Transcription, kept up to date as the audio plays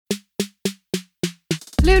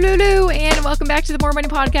Lulu, and welcome back to the More Money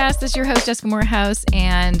Podcast. This is your host, Jessica Morehouse,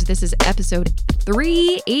 and this is episode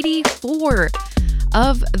 384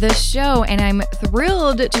 of the show. And I'm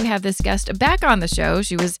thrilled to have this guest back on the show.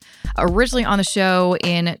 She was originally on the show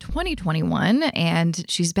in 2021, and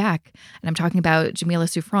she's back. And I'm talking about Jamila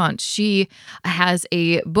Souffrant. She has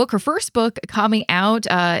a book, her first book, coming out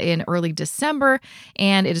in early December,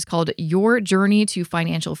 and it is called Your Journey to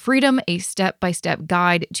Financial Freedom, a step-by-step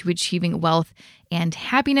guide to achieving wealth and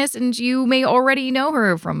happiness. And you may already know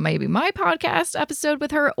her from maybe my podcast episode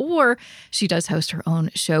with her, or she does host her own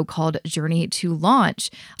show called Journey to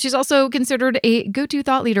Launch. She's also considered a go-to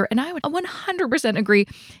thought leader, and I would 100% agree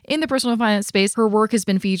in the personal finance space. Her work has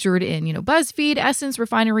been featured in, BuzzFeed, Essence,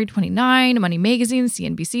 Refinery 29, Money Magazine,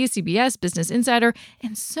 CNBC, CBS, Business Insider,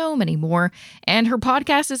 and so many more. And her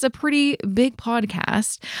podcast is a pretty big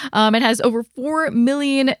podcast. It has over 4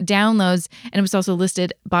 million downloads, and it was also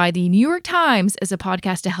listed by the New York Times as a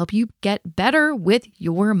podcast to help you get better with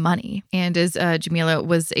your money. And as Jamila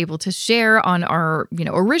was able to share on our,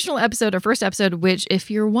 original episode, our first episode, which if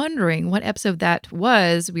you're wondering what episode that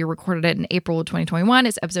was, we recorded it in April 2021.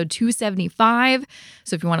 It's episode 275.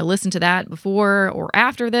 So if you want to listen to that before or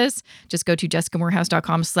after this, just go to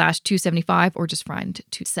jessicamorehouse.com/275 or just find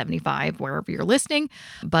 275 wherever you're listening.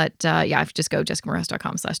 But if you just go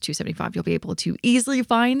jessicamorehouse.com/275, you'll be able to easily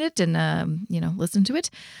find it and, listen to it.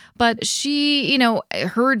 But she,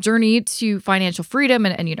 her journey to financial freedom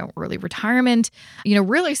and early retirement,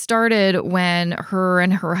 really started when her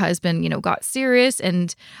and her husband, got serious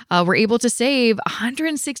and were able to save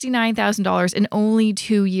 $169,000 in only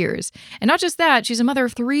 2 years. And not just that, she's a mother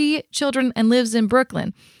of 3 children and lives in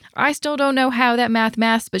Brooklyn. I still don't know how that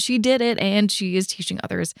maths, but she did it, and she is teaching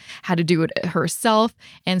others how to do it herself.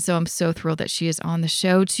 And so I'm so thrilled that she is on the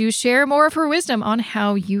show to share more of her wisdom on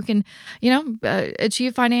how you can,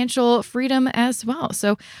 achieve financial freedom as well.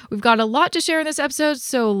 So we've got a lot to share in this episode,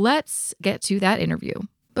 so let's get to that interview.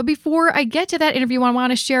 But before I get to that interview, I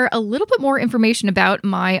want to share a little bit more information about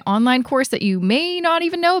my online course that you may not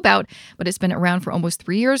even know about, but it's been around for almost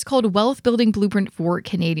 3 years, called Wealth Building Blueprint for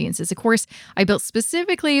Canadians. It's a course I built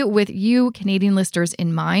specifically with you Canadian listeners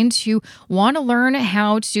in mind who want to learn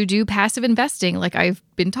how to do passive investing like I've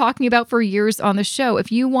been talking about for years on the show.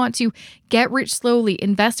 If you want to get rich slowly,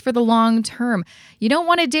 invest for the long term, you don't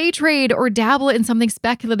want to day trade or dabble in something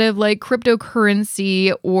speculative like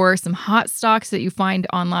cryptocurrency or some hot stocks that you find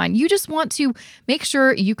online. You just want to make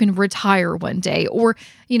sure you can retire one day or,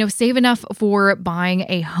 save enough for buying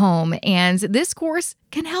a home. And this course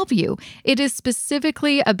can help you. It is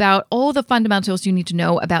specifically about all the fundamentals you need to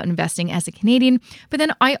know about investing as a Canadian, but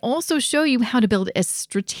then I also show you how to build a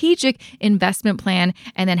strategic investment plan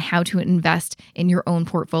and then how to invest in your own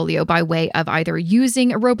portfolio by way of either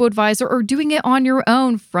using a robo-advisor or doing it on your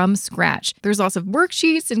own from scratch. There's lots of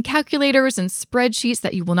worksheets and calculators and spreadsheets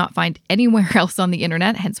that you will not find anywhere else on the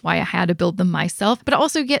internet, hence why I had to build them myself, but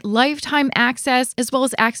also get lifetime access as well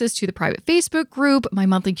as access to the private Facebook group, my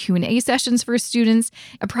monthly Q&A sessions for students,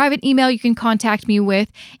 a private email you can contact me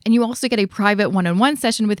with, and you also get a private one-on-one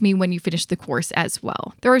session with me when you finish the course as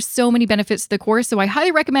well. There are so many benefits to the course, so I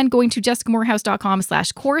highly recommend going to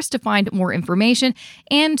jessicamorehouse.com/course to find more information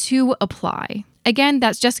and to apply. Again,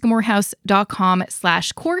 that's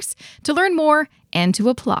jessicamorehouse.com/course to learn more and to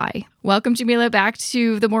apply. Welcome, Jamila, back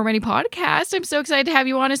to the More Money Podcast. I'm so excited to have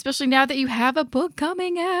you on, especially now that you have a book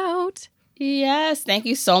coming out. Yes, thank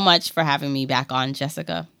you so much for having me back on,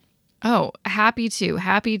 Jessica. Oh, happy to.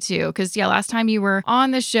 Because, last time you were on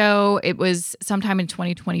the show, it was sometime in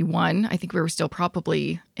 2021. I think we were still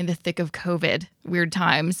probably in the thick of COVID, weird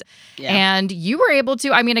times. Yeah. And you were able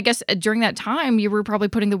to, I guess during that time, you were probably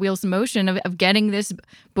putting the wheels in motion of getting this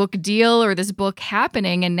book deal or this book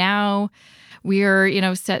happening. And now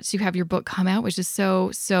we're, set to have your book come out, which is so,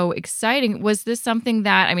 so exciting. Was this something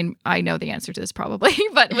that, I know the answer to this probably,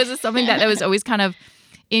 but was this something that was always kind of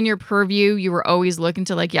in your purview? You were always looking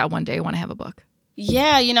to one day I want to have a book.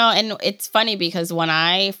 Yeah, and it's funny because when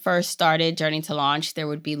I first started Journey to Launch, there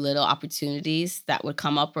would be little opportunities that would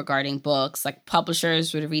come up regarding books. Like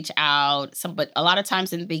publishers would reach out. But a lot of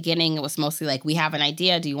times in the beginning, it was mostly like, we have an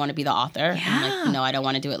idea. Do you want to be the author? Yeah. I'm like, no, I don't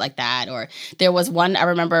want to do it like that. Or there was one, I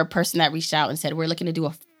remember a person that reached out and said, we're looking to do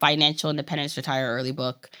a financial independence retire early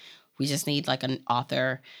book. We just need an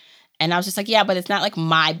author. And I was just like, yeah, but it's not like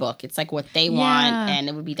my book. It's like what they want, and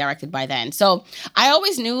it would be directed by them. So I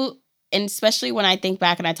always knew, and especially when I think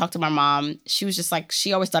back and I talked to my mom, she was just like,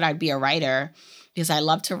 she always thought I'd be a writer because I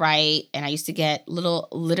love to write. And I used to get little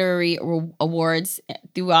literary awards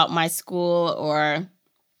throughout my school or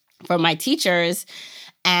from my teachers.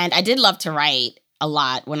 And I did love to write. a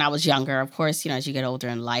lot when I was younger. Of course, as you get older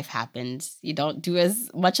and life happens, you don't do as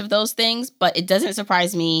much of those things, but it doesn't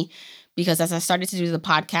surprise me because as I started to do the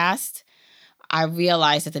podcast, I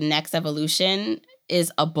realized that the next evolution is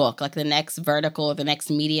a book, like the next vertical or the next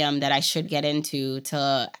medium that I should get into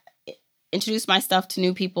to introduce my stuff to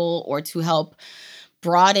new people or to help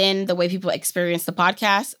broaden the way people experience the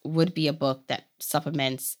podcast would be a book that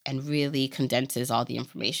supplements and really condenses all the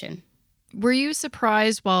information. Were you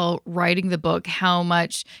surprised while writing the book how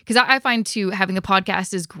much, because I find too, having a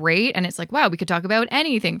podcast is great. And it's like, wow, we could talk about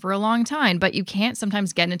anything for a long time, but you can't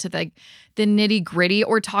sometimes get into the nitty gritty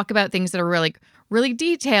or talk about things that are really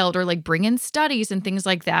detailed or like bring in studies and things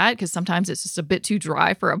like that. Because sometimes it's just a bit too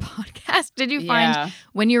dry for a podcast. Did you find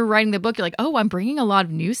when you're writing the book, you're like, oh, I'm bringing a lot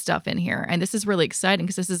of new stuff in here. And this is really exciting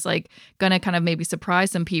because this is like going to kind of maybe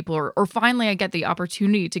surprise some people or finally I get the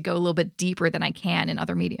opportunity to go a little bit deeper than I can in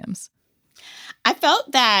other mediums. I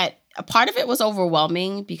felt that a part of it was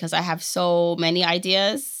overwhelming because I have so many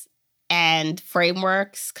ideas and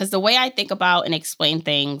frameworks. Because the way I think about and explain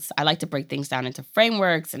things, I like to break things down into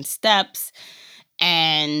frameworks and steps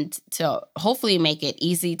and to hopefully make it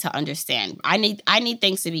easy to understand. I need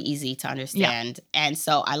things to be easy to understand. Yeah. And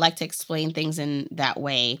so I like to explain things in that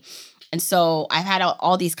way. And so I've had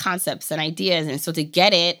all these concepts and ideas. And so to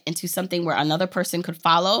get it into something where another person could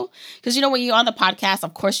follow, because, when you're on the podcast,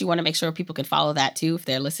 of course, you want to make sure people can follow that too if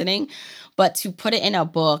they're listening. But to put it in a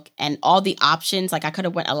book and all the options, like I could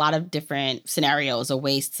have went a lot of different scenarios or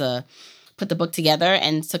ways to put the book together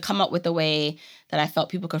and to come up with a way that I felt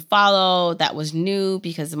people could follow that was new.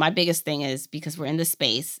 Because my biggest thing is because we're in this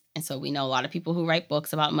space. And so we know a lot of people who write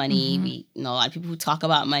books about money. Mm-hmm. We know a lot of people who talk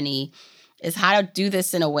about money. Is how to do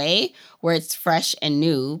this in a way where it's fresh and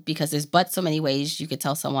new because there's so many ways you could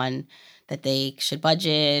tell someone that they should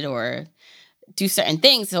budget or do certain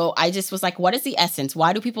things. So I just was like, what is the essence?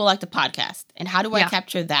 Why do people like the podcast? And how do I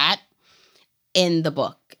capture that in the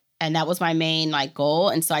book? And that was my main goal.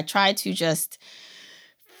 And so I tried to just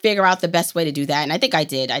figure out the best way to do that. And I think I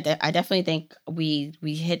did. I definitely think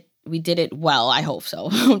we did it well. I hope so.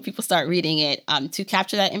 When people start reading it, to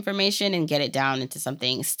capture that information and get it down into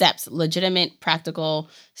something, legitimate, practical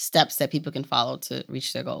steps that people can follow to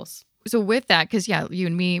reach their goals. So with that, because you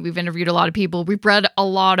and me, we've interviewed a lot of people. We've read a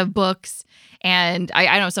lot of books. And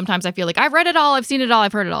I know sometimes I feel like I've read it all, I've seen it all,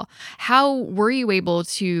 I've heard it all. How were you able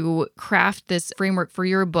to craft this framework for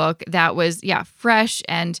your book that was, fresh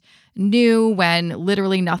and new when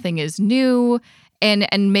literally nothing is new?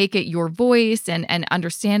 And make it your voice and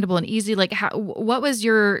understandable and easy. Like, what was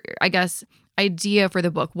your, I guess, idea for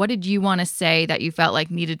the book? What did you want to say that you felt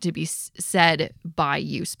like needed to be said by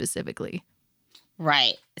you specifically?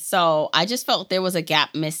 Right. So I just felt there was a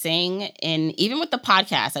gap missing even with the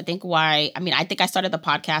podcast. I think I started the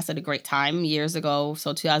podcast at a great time years ago.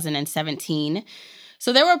 So 2017.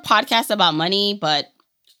 So there were podcasts about money, but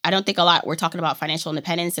I don't think a lot were talking about financial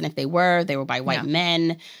independence. And if they were by white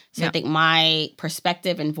men. So I think my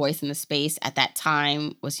perspective and voice in the space at that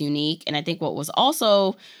time was unique. And I think what was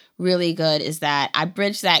also really good is that I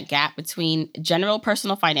bridged that gap between general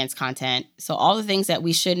personal finance content. So all the things that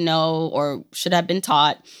we should know or should have been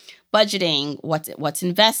taught, budgeting, what's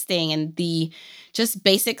investing, and the just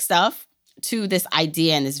basic stuff, to this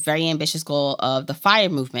idea and this very ambitious goal of the FIRE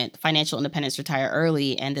movement, financial independence, retire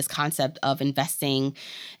early, and this concept of investing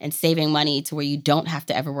and saving money to where you don't have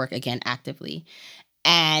to ever work again actively.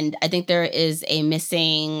 And I think there is a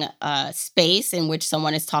missing space in which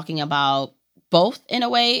someone is talking about both in a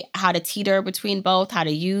way, how to teeter between both, how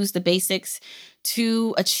to use the basics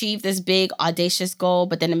to achieve this big, audacious goal,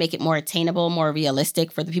 but then to make it more attainable, more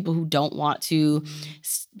realistic for the people who don't want to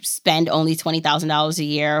spend only $20,000 a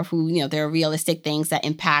year, who, there are realistic things that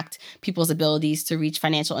impact people's abilities to reach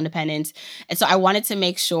financial independence. And so I wanted to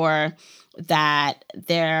make sure that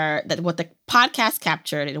what the podcast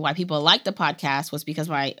captured and why people liked the podcast was because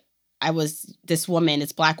I was this woman,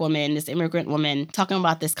 this Black woman, this immigrant woman talking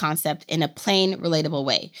about this concept in a plain, relatable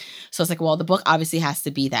way. So it's like, well, the book obviously has to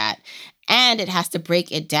be that. And it has to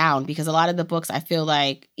break it down because a lot of the books, I feel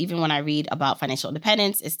like, even when I read about financial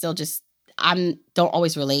independence, it's still just, don't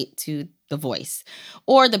always relate to the voice.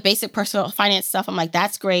 Or the basic personal finance stuff, I'm like,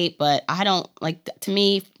 that's great, but I don't, to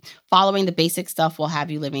me, following the basic stuff will have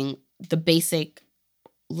you living the basic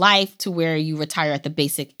life to where you retire at the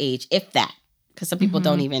basic age, if that. Because some people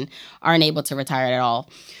aren't able to retire at all.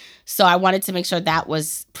 So I wanted to make sure that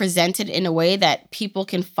was presented in a way that people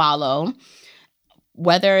can follow,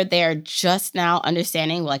 whether they're just now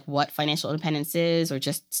understanding like what financial independence is or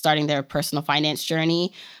just starting their personal finance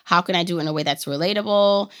journey, how can I do it in a way that's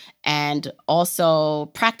relatable and also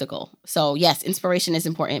practical? So yes, inspiration is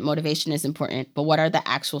important, motivation is important, but what are the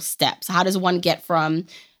actual steps? How does one get from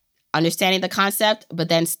understanding the concept, but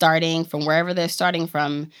then starting from wherever they're starting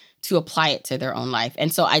from to apply it to their own life?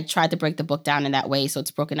 And so I tried to break the book down in that way. So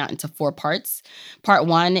it's broken out into 4 parts. Part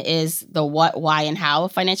 1 is the what, why, and how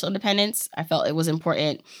of financial independence. I felt it was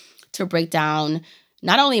important to break down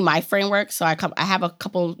not only my framework, so I have a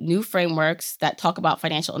couple new frameworks that talk about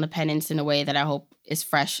financial independence in a way that I hope is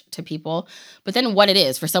fresh to people, but then what it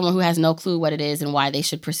is for someone who has no clue what it is and why they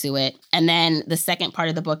should pursue it. And then the second part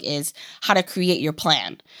of the book is how to create your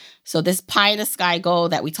plan. So this pie in the sky goal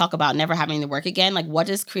that we talk about never having to work again, like what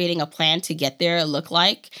does creating a plan to get there look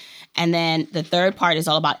like? And then the third part is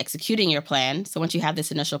all about executing your plan. So once you have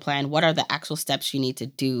this initial plan, what are the actual steps you need to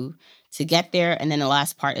do to get there? And then the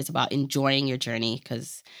last part is about enjoying your journey,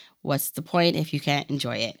 because what's the point if you can't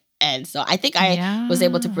enjoy it? And so I think I was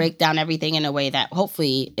able to break down everything in a way that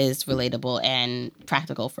hopefully is relatable and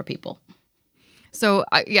practical for people. So,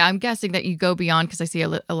 I'm guessing that you go beyond, because I see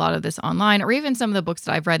a lot of this online, or even some of the books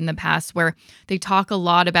that I've read in the past where they talk a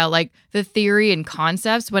lot about like the theory and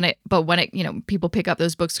concepts when it, people pick up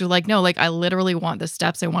those books, they're like, no, like I literally want the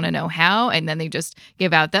steps. I want to know how. And then they just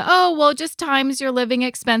give out just times your living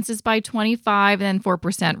expenses by 25 and then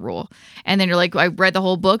 4% rule. And then you're like, I read the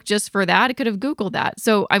whole book just for that. I could have Googled that.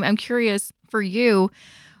 So I'm curious for you,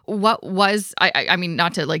 what was, I mean,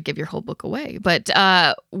 not to like give your whole book away, but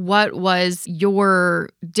what was your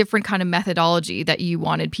different kind of methodology that you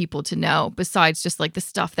wanted people to know besides just like the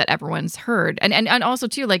stuff that everyone's heard? And also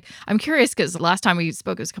too, like, I'm curious because the last time we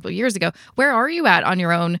spoke was a couple of years ago. Where are you at on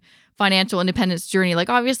your own financial independence journey? Like,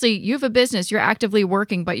 obviously you have a business, you're actively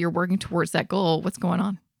working, but you're working towards that goal. What's going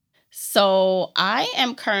on? So I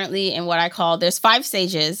am currently in what I call, there's 5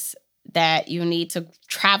 stages that you need to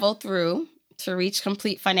travel through to reach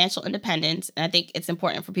complete financial independence. And I think it's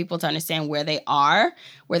important for people to understand where they are,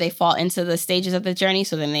 where they fall into the stages of the journey,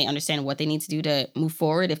 so then they understand what they need to do to move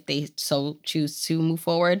forward if they so choose to move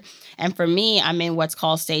forward. And for me, I'm in what's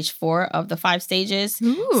called stage 4 of the 5 stages.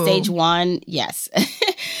 Ooh. Stage 1, yes.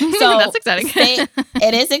 So that's exciting.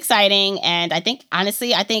 It is exciting. And I think,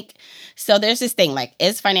 honestly, so there's this thing like,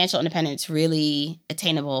 is financial independence really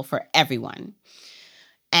attainable for everyone?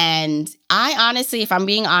 And I honestly, if I'm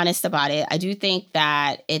being honest about it, I do think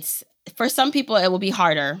that it's, for some people, it will be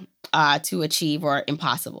harder to achieve or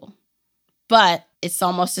impossible. But it's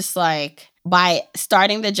almost just like by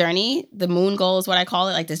starting the journey, the moon goal is what I call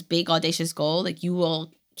it, like this big audacious goal, like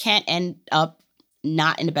can't end up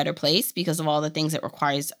not in a better place because of all the things it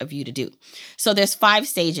requires of you to do. So there's 5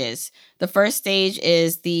 stages. The first stage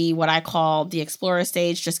is what I call the explorer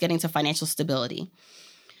stage, just getting to financial stability.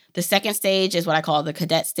 The second stage is what I call the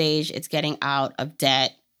cadet stage. It's getting out of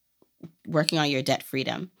debt, working on your debt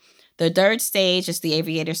freedom. The third stage is the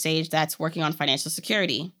aviator stage. That's working on financial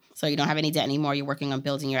security. So you don't have any debt anymore. You're working on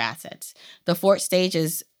building your assets. The fourth stage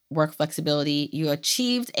is work flexibility. You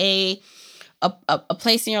achieved a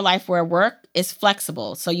place in your life where work is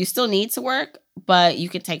flexible. So you still need to work, but you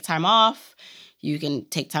can take time off. You can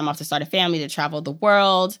take time off to start a family, to travel the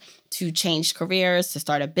world, to change careers, to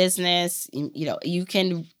start a business. You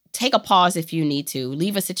can take a pause if you need to,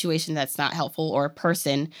 leave a situation that's not helpful or a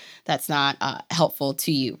person that's not helpful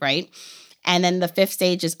to you, right? And then the 5th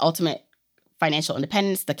stage is ultimate financial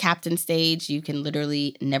independence, the captain stage. You can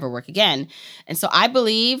literally never work again. And so I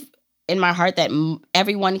believe in my heart that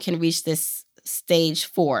everyone can reach this stage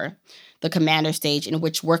 4, the commander stage, in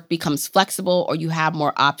which work becomes flexible or you have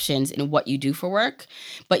more options in what you do for work.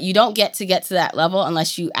 But you don't get to that level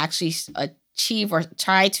unless you actually achieve or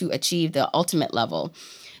try to achieve the ultimate level.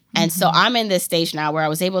 And so I'm in this stage now where I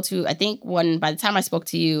was able to, I think by the time I spoke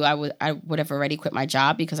to you, I would have already quit my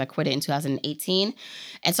job because I quit it in 2018.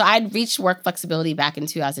 And so I'd reached work flexibility back in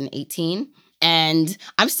 2018. And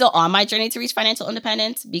I'm still on my journey to reach financial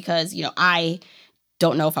independence because, I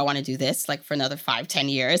don't know if I want to do this like for another 5-10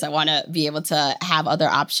 years. I want to be able to have other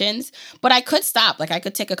options, but I could stop. Like I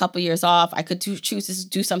could take a couple years off. I could choose to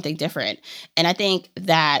do something different. And I think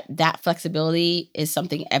that flexibility is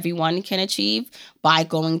something everyone can achieve by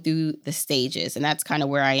going through the stages. And that's kind of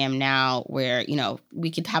where I am now, where, we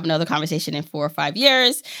could have another conversation in 4 or 5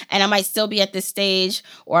 years and I might still be at this stage,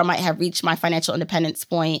 or I might have reached my financial independence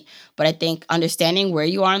point. But I think understanding where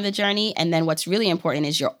you are on the journey, and then what's really important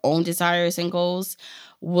is your own desires and goals,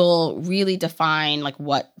 will really define like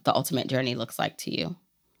what the ultimate journey looks like to you.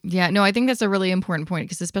 Yeah, no, I think that's a really important point,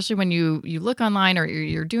 because especially when you look online or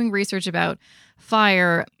you're doing research about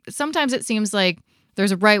FIRE, sometimes it seems like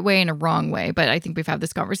there's a right way and a wrong way. But I think we've had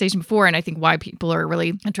this conversation before. And I think why people are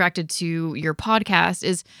really attracted to your podcast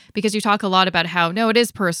is because you talk a lot about how, no, it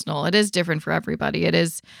is personal. It is different for everybody.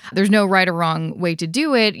 There's no right or wrong way to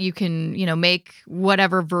do it. You can, make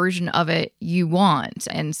whatever version of it you want.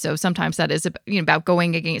 And so sometimes that is about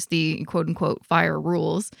going against the quote unquote fire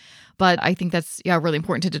rules. But I think that's really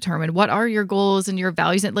important to determine what are your goals and your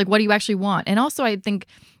values and like what do you actually want. And also I think,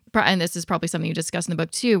 and this is probably something you discuss in the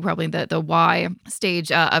book too, probably the why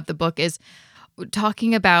stage of the book is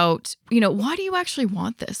talking about, why do you actually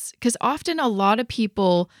want this? Because often a lot of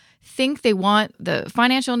people think they want the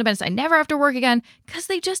financial independence. I never have to work again because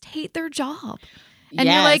they just hate their job. And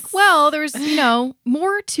you're like, well, there's,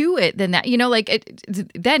 more to it than that.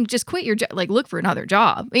 Then just quit your job, look for another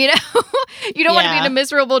job. You don't want to be in a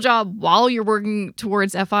miserable job while you're working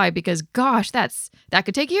towards FI because, gosh, that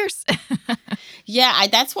could take years.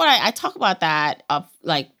 That's what I talk about that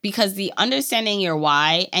because the understanding your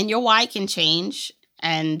why and your why can change.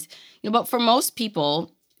 And, but for most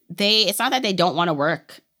people, it's not that they don't want to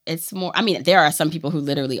work. It's more, there are some people who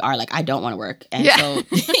literally are like, I don't want to work. And so,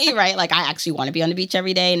 right, I actually want to be on the beach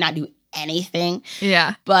every day and not do anything.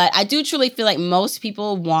 Yeah. But I do truly feel like most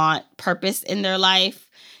people want purpose in their life.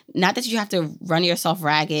 Not that you have to run yourself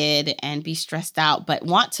ragged and be stressed out, but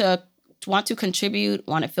want to contribute,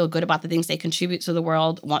 want to feel good about the things they contribute to the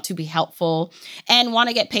world, want to be helpful, and want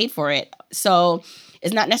to get paid for it. So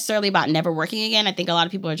it's not necessarily about never working again. I think a lot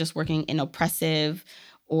of people are just working in oppressive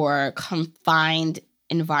or confined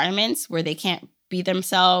environments where they can't be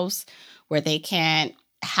themselves, where they can't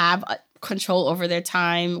have control over their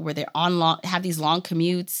time, where they're have these long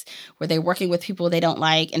commutes, where they're working with people they don't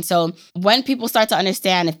like. And so when people start to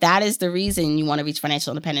understand if that is the reason you want to reach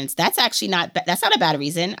financial independence, that's not a bad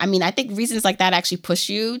reason. I think reasons like that actually push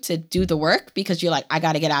you to do the work because you're like, I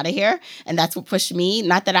got to get out of here. And that's what pushed me.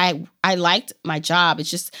 Not that I liked my job.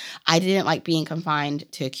 It's just I didn't like being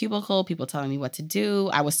confined to a cubicle, people telling me what to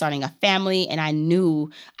do. I was starting a family and I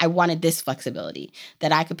knew I wanted this flexibility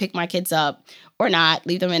that I could pick my kids up or not,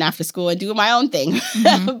 leave them in after school and do my own thing.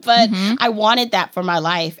 Mm-hmm. But I wanted that for my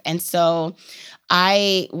life. And so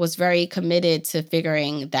I was very committed to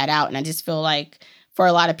figuring that out. And I just feel like for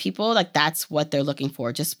a lot of people, that's what they're looking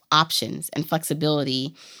for, just options and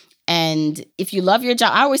flexibility. And if you love your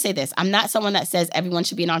job, I always say this, I'm not someone that says everyone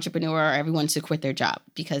should be an entrepreneur or everyone should quit their job.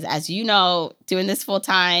 Because as you know, doing this full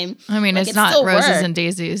time, it's not roses and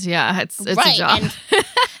daisies. Yeah, it's right. A job.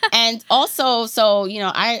 And also, so,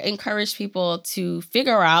 I encourage people to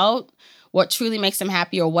figure out what truly makes them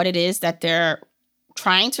happy or what it is that they're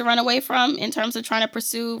trying to run away from in terms of trying to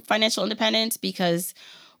pursue financial independence, because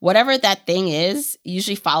whatever that thing is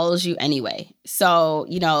usually follows you anyway. So,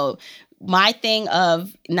 my thing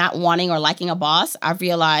of not wanting or liking a boss, I've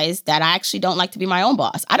realized that I actually don't like to be my own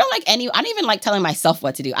boss. I don't even like telling myself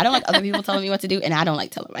what to do. I don't like other people telling me what to do, and I don't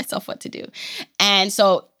like telling myself what to do. And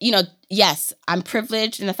so, yes, I'm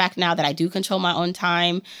privileged in the fact now that I do control my own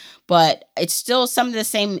time, but it's still some of the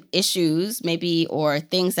same issues maybe or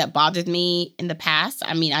things that bothered me in the past.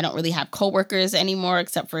 I don't really have coworkers anymore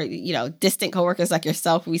except for, distant coworkers like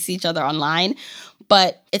yourself. We see each other online,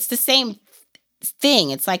 but it's the same thing.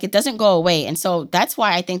 It's like it doesn't go away. And so that's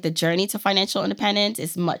why I think the journey to financial independence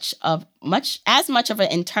is as much of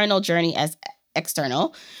an internal journey as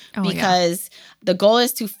external, because the goal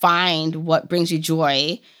is to find what brings you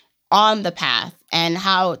joy on the path and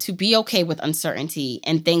how to be okay with uncertainty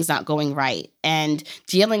and things not going right and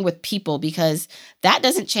dealing with people, because that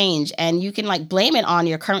doesn't change. And you can blame it on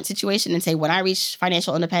your current situation and say, when I reach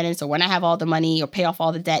financial independence or when I have all the money or pay off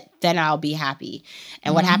all the debt, then I'll be happy.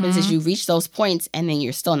 And what happens is you reach those points and then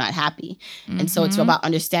you're still not happy. And so it's about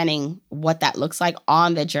understanding what that looks like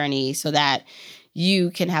on the journey so that you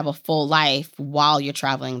can have a full life while you're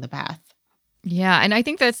traveling the path. Yeah. And I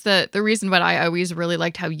think that's the reason why I always really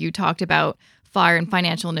liked how you talked about FIRE and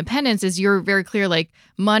financial independence is you're very clear,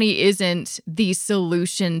 money isn't the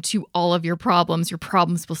solution to all of your problems. Your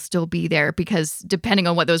problems will still be there because depending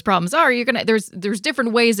on what those problems are, there's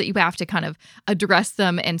different ways that you have to kind of address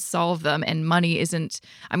them and solve them. And money isn't,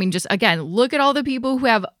 just again, look at all the people who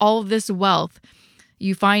have all of this wealth.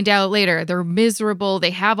 You find out later they're miserable.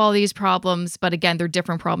 They have all these problems, but again, they're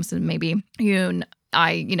different problems than maybe you and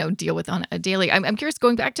I, deal with on a daily. I'm curious,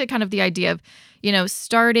 going back to kind of the idea of,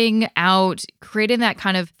 starting out, creating that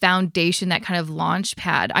kind of foundation, that kind of launch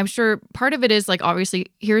pad. I'm sure part of it is obviously,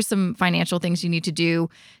 here's some financial things you need to do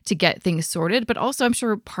to get things sorted. But also, I'm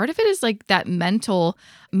sure part of it is that mental,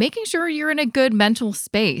 making sure you're in a good mental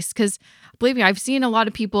space. Because believe me, I've seen a lot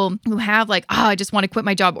of people who have I just want to quit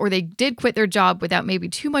my job, or they did quit their job without maybe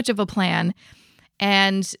too much of a plan.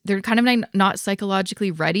 and they're kind of not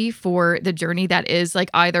psychologically ready for the journey that is like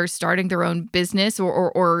either starting their own business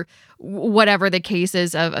or whatever the case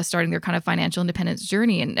is of starting their kind of financial independence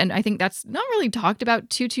journey. And I think that's not really talked about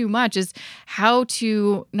too much, is how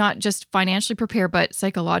to not just financially prepare, but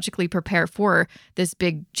psychologically prepare for this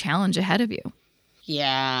big challenge ahead of you.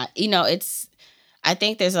 Yeah. I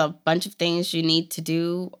think there's a bunch of things you need to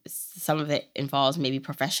do. Some of it involves maybe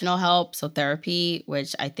professional help, so therapy,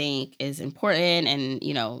 which I think is important and,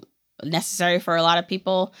 necessary for a lot of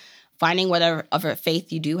people. Finding whatever other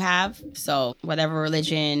faith you do have. So whatever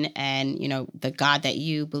religion and, the God that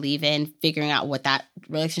you believe in, figuring out what that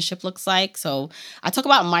relationship looks like. So I talk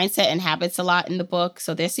about mindset and habits a lot in the book.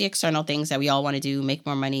 So there's the external things that we all want to do: make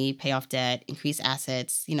more money, pay off debt, increase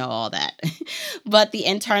assets, all that. But the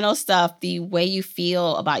internal stuff, the way you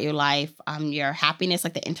feel about your life, your happiness,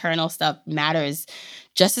 like the internal stuff matters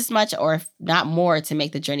just as much, or if not more, to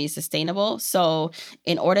make the journey sustainable. So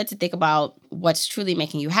in order to think about what's truly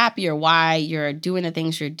making you happy or why you're doing the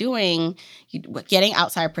things you're doing, getting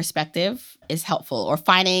outside perspective is helpful, or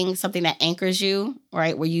finding something that anchors you,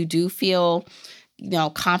 right, where you do feel,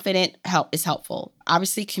 confident is helpful.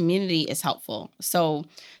 Obviously, community is helpful. So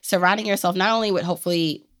surrounding yourself not only with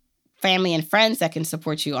hopefully family and friends that can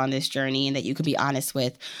support you on this journey and that you can be honest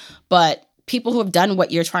with, but people who have done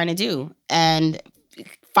what you're trying to do, and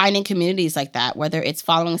finding communities like that, whether it's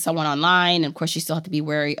following someone online. And of course, you still have to be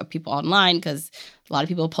wary of people online, because a lot of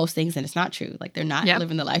people post things and it's not true. Like, they're not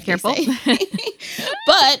living the life Careful. they say.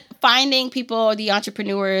 But finding people, the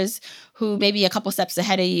entrepreneurs who may be a couple steps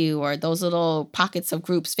ahead of you, or those little pockets of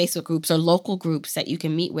groups, Facebook groups or local groups that you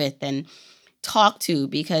can meet with and talk to,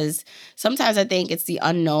 because sometimes I think it's the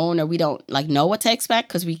unknown, or we don't know what to expect,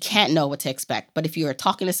 because we can't know what to expect. But if you are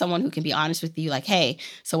talking to someone who can be honest with you, like, hey,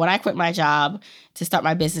 so when I quit my job to start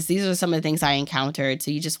my business, these are some of the things I encountered.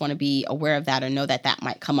 So you just want to be aware of that, or know that that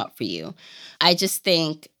might come up for you. I just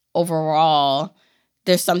think overall,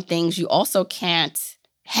 there's some things you also can't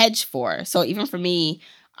hedge for. So even for me,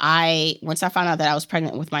 once I found out that I was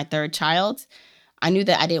pregnant with my third child, I knew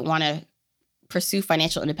that I didn't want to pursue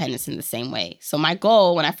financial independence in the same way. So my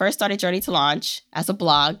goal when I first started Journey to Launch as a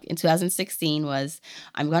blog in 2016 was,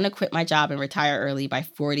 I'm going to quit my job and retire early by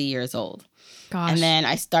 40 years old. Gosh. And then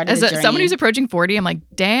I started as someone who's approaching 40, I'm like,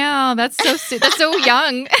 damn, that's so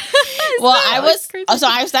young. Well, I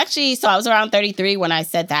was around 33 when I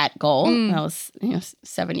set that goal. That was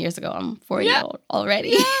 7 years ago. I'm 40 years old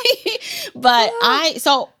already. Yeah.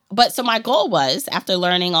 But so my goal was, after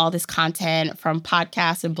learning all this content from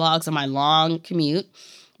podcasts and blogs on my long commute,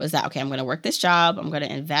 was that, okay, I'm going to work this job. I'm going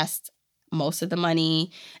to invest most of the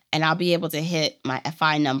money, and I'll be able to hit my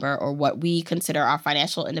FI number, or what we consider our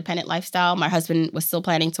financial independent lifestyle. My husband was still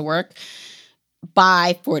planning to work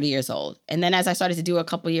by 40 years old. And then as I started to do a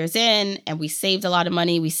couple years in, and we saved a lot of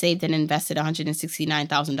money, we saved and invested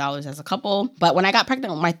 $169,000 as a couple. But when I got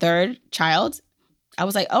pregnant with my third child, I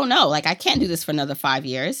was like, oh no, I can't do this for another 5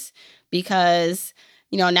 years, because,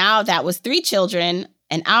 now that was 3 children,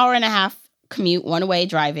 an hour and a half commute, one way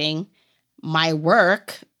driving, my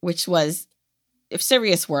work, which was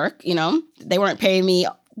serious work, they weren't paying me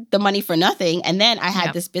the money for nothing. And then I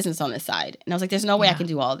had this business on the side, and I was like, there's no way I can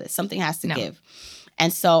do all this. Something has to give.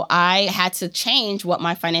 And so I had to change what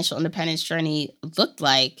my financial independence journey looked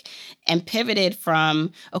like, and pivoted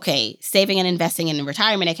from, okay, saving and investing in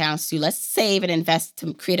retirement accounts, to let's save and invest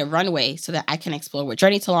to create a runway so that I can explore what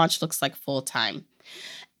Journey to Launch looks like full time.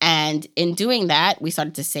 And in doing that, we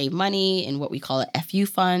started to save money in what we call a FU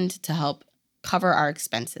fund to help cover our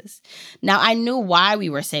expenses. Now, I knew why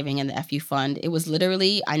we were saving in the FU fund. It was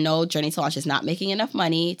literally, I know Journey to Launch is not making enough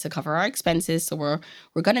money to cover our expenses, so we're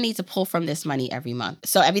going to need to pull from this money every month.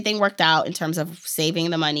 So everything worked out in terms of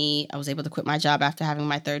saving the money. I was able to quit my job after having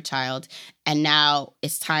my third child, and now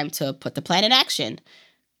it's time to put the plan in action.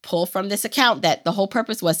 Pull from this account that the whole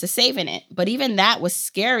purpose was to save in it. But even that was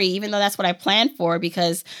scary, even though that's what I planned for,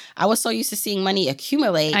 because I was so used to seeing money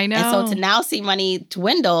accumulate. I know. And so to now see money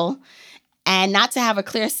dwindle, and not to have a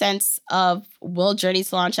clear sense of, will Journey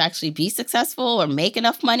to Launch actually be successful or make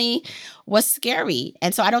enough money, was scary.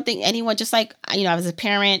 And so I don't think anyone, just like, as a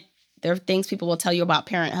parent, there are things people will tell you about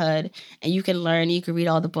parenthood, and you can learn, you can read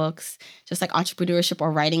all the books, just like entrepreneurship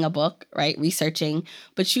or writing a book, right? Researching.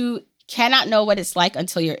 But you cannot know what it's like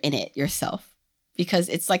until you're in it yourself. Because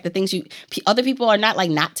it's like the things other people are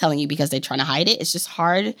not telling you because they're trying to hide it. It's just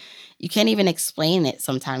hard. You can't even explain it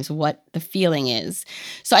sometimes, what the feeling is.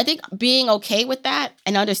 So I think being okay with that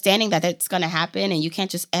and understanding that it's going to happen, and you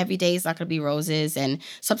can't just, every day is not going to be roses. And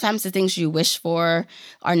sometimes the things you wish for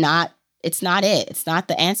are not it's not it. It's not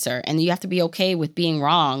the answer. And you have to be okay with being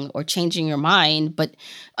wrong or changing your mind, but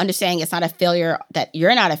understanding it's not a failure, that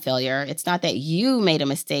you're not a failure. It's not that you made a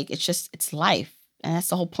mistake. It's life. And that's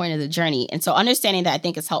the whole point of the journey. And so understanding that, I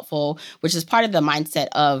think, is helpful, which is part of the mindset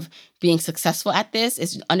of being successful at this,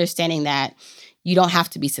 is understanding that you don't have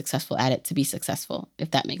to be successful at it to be successful,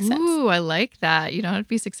 if that makes sense. Ooh, I like that. You don't have to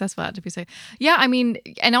be successful at it to be successful. Yeah, I mean,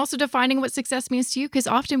 and also defining what success means to you, because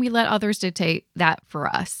often we let others dictate that for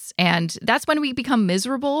us. And that's when we become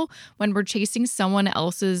miserable, when we're chasing someone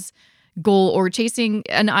else's goal or chasing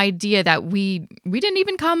an idea that we didn't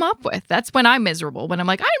even come up with. That's when I'm miserable, when I'm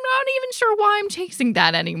like, I'm not even sure why I'm chasing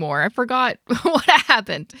that anymore. I forgot what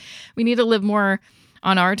happened. We need to live more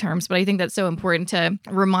on our terms. But I think that's so important to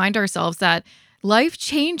remind ourselves that life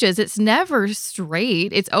changes. It's never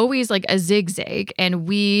straight. It's always like a zigzag. And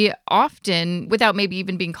we often, without maybe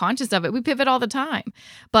even being conscious of it, we pivot all the time.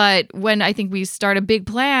 But when I think we start a big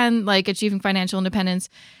plan, like achieving financial independence,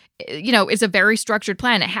 it's a very structured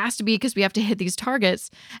plan. It has to be, because we have to hit these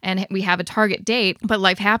targets and we have a target date, but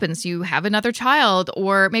life happens. You have another child,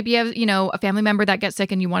 or maybe you have, a family member that gets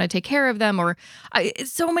sick and you want to take care of them, or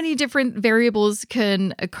so many different variables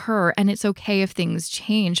can occur, and it's okay if things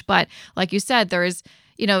change. But like you said, there's,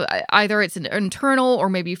 either it's an internal or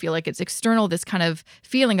maybe you feel like it's external, this kind of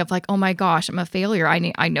feeling of like, oh my gosh, I'm a failure.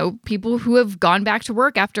 I know people who have gone back to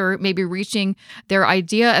work after maybe reaching their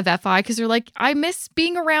idea of FI because they're like, I miss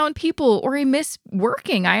being around people, or I miss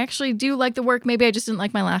working. I actually do like the work. Maybe I just didn't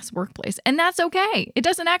like my last workplace. And that's okay. It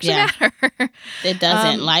doesn't actually matter. It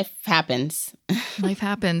doesn't. Life happens. Life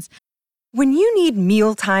happens. When you need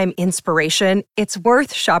mealtime inspiration, it's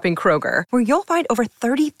worth shopping Kroger, where you'll find over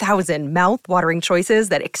 30,000 mouth-watering choices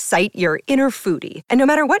that excite your inner foodie. And no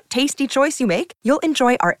matter what tasty choice you make, you'll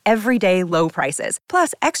enjoy our everyday low prices,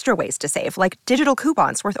 plus extra ways to save, like digital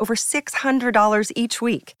coupons worth over $600 each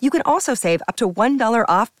week. You can also save up to $1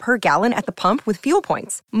 off per gallon at the pump with fuel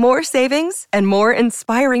points. More savings and more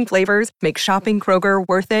inspiring flavors make shopping Kroger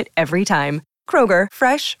worth it every time. Kroger,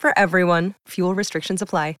 fresh for everyone. Fuel restrictions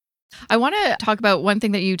apply. I want to talk about one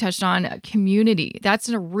thing that you touched on, community. That's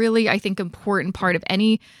a really, I think, important part of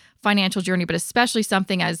any financial journey, but especially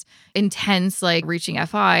something as intense like reaching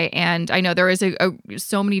FI. And I know there is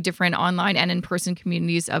so many different online and in-person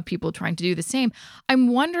communities of people trying to do the same. I'm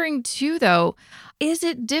wondering too, though, is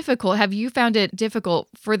it difficult? Have you found it difficult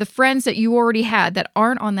for the friends that you already had that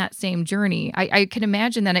aren't on that same journey? I can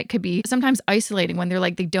imagine that it could be sometimes isolating when they're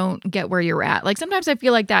like, they don't get where you're at. Like sometimes I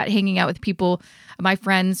feel like that hanging out with people, my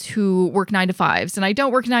friends who work 9-to-5s, and I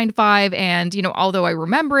don't work 9-to-5. And, although I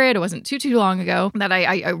remember it wasn't too long ago that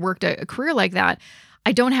I worked a career like that.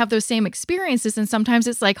 I don't have those same experiences. And sometimes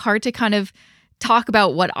it's like hard to kind of talk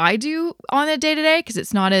about what I do on a day to day because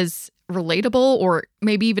it's not as relatable, or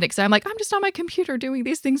maybe even excited. I'm like, I'm just on my computer doing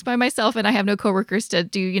these things by myself and I have no coworkers to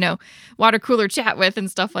do, water cooler chat with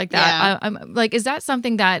and stuff like that. Yeah. I'm like, is that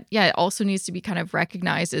something that, it also needs to be kind of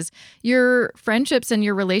recognized as your friendships and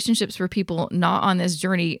your relationships for people not on this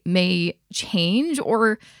journey may change,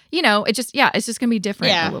 or, it's just going to be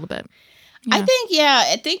different a little bit. Yeah.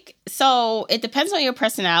 I think so. It depends on your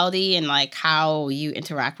personality and like how you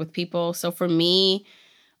interact with people. So for me,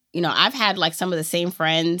 I've had like some of the same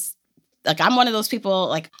friends. Like I'm one of those people,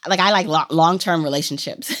 like I like long-term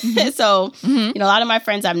relationships. Mm-hmm. So, Mm-hmm. a lot of my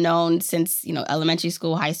friends I've known since, elementary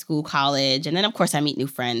school, high school, college. And then of course I meet new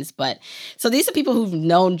friends. But so these are people who've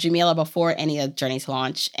known Jamila before any of Journey's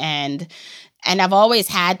launch. And I've always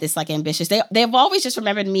had this like ambitious, they've always just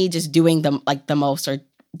remembered me just doing the most or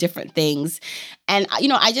different things. And,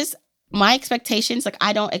 my expectations, like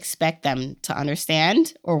I don't expect them to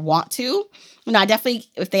understand or want to. I definitely,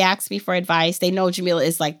 if they ask me for advice, they know Jamila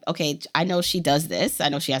is like, okay, I know she does this. I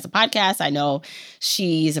know she has a podcast. I know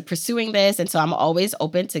she's pursuing this. And so I'm always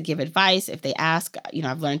open to give advice. If they ask,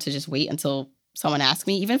 I've learned to just wait until someone asks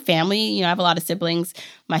me. Even family, I have a lot of siblings,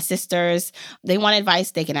 my sisters, they want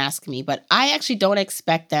advice, they can ask me. But I actually don't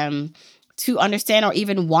expect them to understand or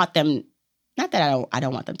even want them. Not that I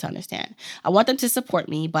don't want them to understand. I want them to support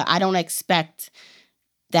me, but I don't expect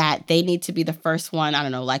that they need to be the first one, I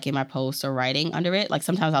don't know, liking my post or writing under it. Like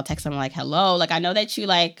sometimes I'll text them like, hello, like I know that you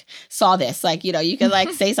like saw this, like, you can like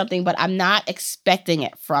say something, but I'm not expecting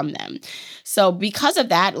it from them. So because of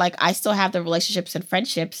that, like I still have the relationships and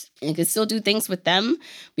friendships and can still do things with them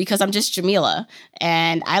because I'm just Jamila.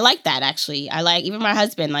 And I like that actually. I like even my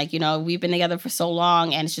husband, like, we've been together for so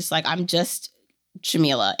long and it's just like, I'm just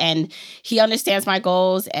Jamila, and he understands my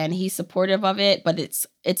goals and he's supportive of it, but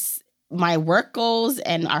it's my work goals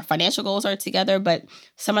and our financial goals are together, but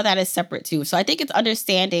some of that is separate too. So I think it's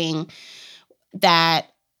understanding that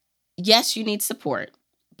yes, you need support,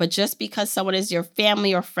 But just because someone is your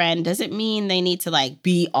family or friend doesn't mean they need to like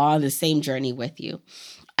be on the same journey with you.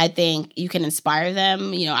 I think you can inspire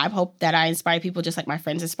them. I hope that I inspire people just like my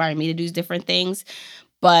friends inspire me to do different things.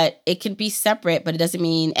 But it can be separate, but it doesn't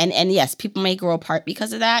mean, and yes, people may grow apart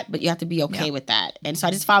because of that, but you have to be okay with that. And so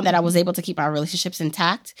I just found that I was able to keep our relationships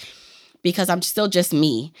intact because I'm still just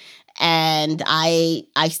me. And I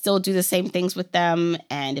still do the same things with them.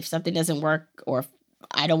 And if something doesn't work or if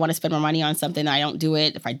I don't want to spend more money on something, I don't do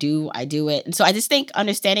it. If I do, I do it. And so I just think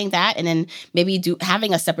understanding that and then maybe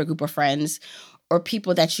having a separate group of friends or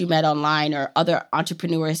people that you met online or other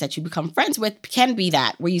entrepreneurs that you become friends with can be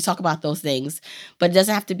that, where you talk about those things. But it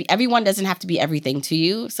doesn't have to be, everyone doesn't have to be everything to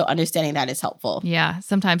you. So understanding that is helpful. Yeah,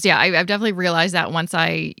 sometimes. Yeah, I've definitely realized that once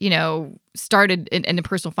I, started in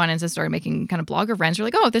personal finance and started making kind of blogger friends. You're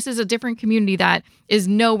like, oh, this is a different community that is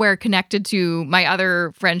nowhere connected to my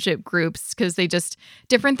other friendship groups because they just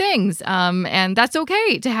different things. And that's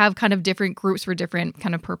okay to have kind of different groups for different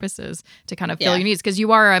kind of purposes to kind of fill your needs because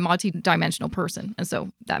you are a multi-dimensional person. And so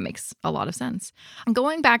that makes a lot of sense.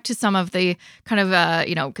 Going back to some of the kind of,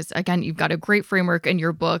 because again, you've got a great framework in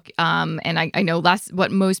your book. And I know that's what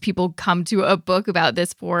most people come to a book about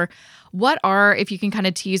this for. What are, if you can kind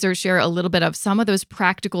of tease or share a little bit of some of those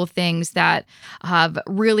practical things that have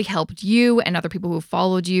really helped you and other people who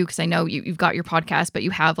followed you? Because I know you've got your podcast, but you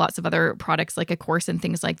have lots of other products like a course and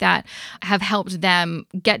things like that, have helped them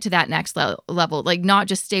get to that next level, like not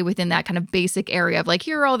just stay within that kind of basic area of like,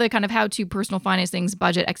 here are all the kind of how-to personal finance things,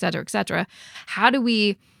 budget, et cetera, et cetera. How do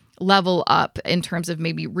we level up in terms of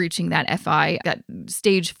maybe reaching that FI, that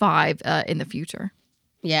stage 5 in the future?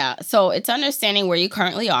 Yeah. So it's understanding where you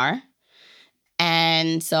currently are.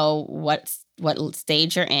 And so what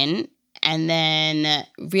stage you're in, and then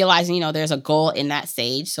realizing, there's a goal in that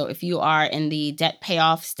stage. So if you are in the debt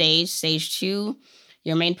payoff stage 2,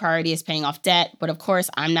 your main priority is paying off debt. But of course,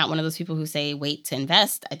 I'm not one of those people who say, wait to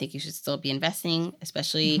invest. I think you should still be investing,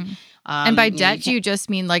 especially. Mm-hmm. And by debt, do you just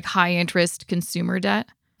mean like high interest consumer debt?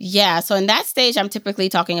 Yeah. So in that stage, I'm typically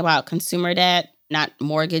talking about consumer debt, not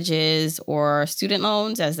mortgages or student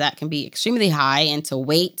loans, as that can be extremely high. And to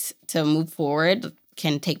wait to move forward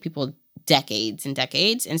can take people decades and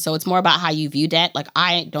decades. And so it's more about how you view debt. Like,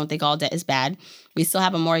 I don't think all debt is bad. We still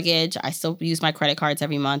have a mortgage. I still use my credit cards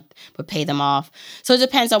every month, but pay them off. So it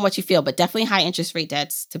depends on what you feel, but definitely high interest rate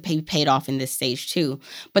debts to be paid off in this stage 2.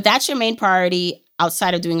 But that's your main priority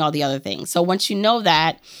outside of doing all the other things. So once you know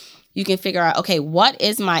that, you can figure out, okay, what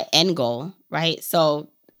is my end goal, right? So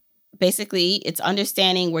basically, it's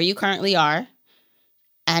understanding where you currently are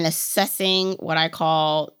and assessing what I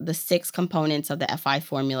call the 6 components of the FI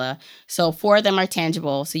formula. So 4 of them are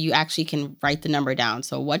tangible, so you actually can write the number down.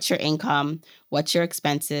 So what's your income? What's your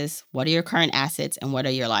expenses? What are your current assets? And what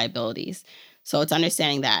are your liabilities? So it's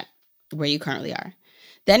understanding that, where you currently are.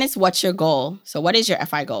 Then it's what's your goal. So what is your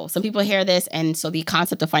FI goal? Some people hear this, and so the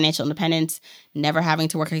concept of financial independence, never having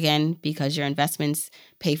to work again because your investments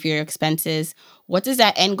pay for your expenses. What does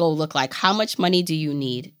that end goal look like? How much money do you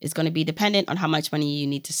need? It's going to be dependent on how much money you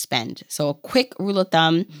need to spend. So a quick rule of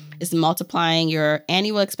thumb is multiplying your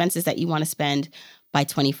annual expenses that you want to spend by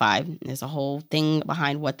 25. There's a whole thing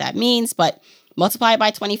behind what that means, but multiply it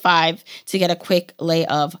by 25 to get a quick lay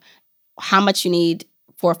of how much you need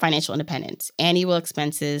for financial independence. Annual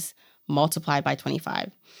expenses multiplied by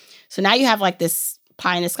 25. So now you have like this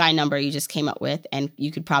pie in the sky number you just came up with, and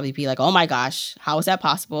you could probably be like, oh my gosh, how is that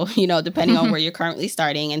possible? Depending on where you're currently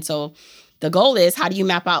starting. And so the goal is, how do you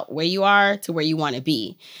map out where you are to where you want to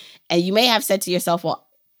be? And you may have said to yourself, well,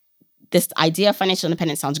 this idea of financial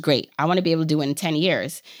independence sounds great. I want to be able to do it in 10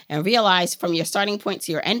 years. And realize from your starting point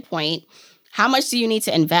to your end point, how much do you need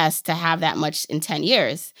to invest to have that much in 10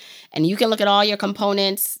 years? And you can look at all your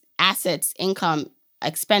components, assets, income,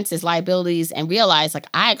 expenses, liabilities, and realize, like,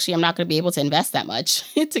 I actually am not going to be able to invest that much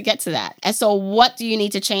to get to that. And so what do you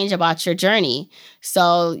need to change about your journey?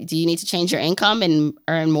 So do you need to change your income and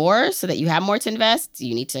earn more so that you have more to invest? Do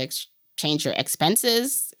you need to change your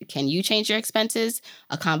expenses? Can you change your expenses?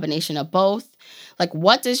 A combination of both. Like,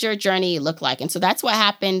 what does your journey look like? And so that's what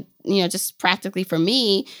happened, just practically for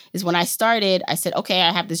me, is when I started, I said, okay,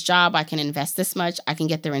 I have this job. I can invest this much. I can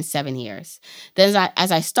get there in 7 years. Then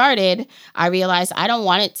as I started, I realized I don't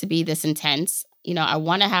want it to be this intense. I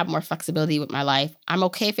want to have more flexibility with my life. I'm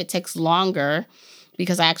okay if it takes longer,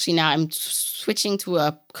 because I actually now I'm switching to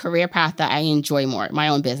a career path that I enjoy more, my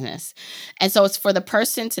own business. And so it's for the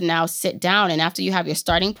person to now sit down, and after you have your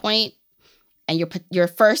starting point and your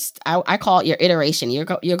first, I call it your iteration. Your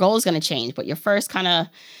goal is going to change, but your first kind of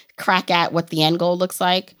crack at what the end goal looks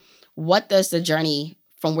like. What does the journey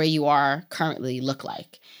from where you are currently look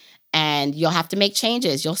like? And you'll have to make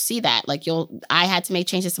changes. You'll see that. Like I had to make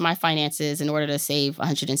changes to my finances in order to save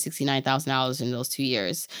 $169,000 in those 2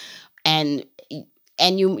 years. And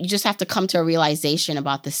you just have to come to a realization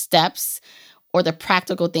about the steps or the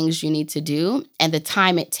practical things you need to do and the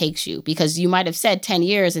time it takes you. Because you might have said 10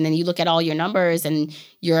 years and then you look at all your numbers and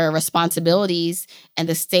your responsibilities and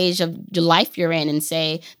the stage of your life you're in and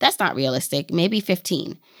say, that's not realistic, maybe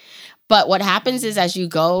 15. But what happens is as you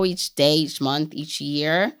go each day, each month, each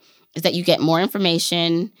year, is that you get more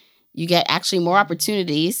information, you get actually more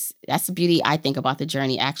opportunities. That's the beauty I think about the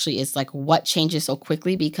journey actually is like what changes so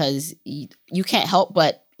quickly because you can't help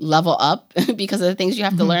but level up because of the things you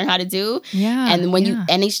have to learn how to do. Yeah. And when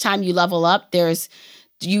and each time you level up, things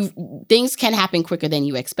can happen quicker than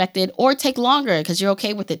you expected or take longer because you're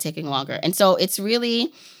okay with it taking longer. And so it's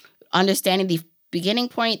really understanding the beginning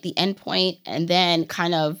point, the end point, and then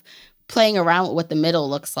kind of playing around with what the middle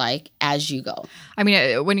looks like as you go. I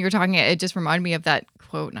mean, when you were talking, it just reminded me of that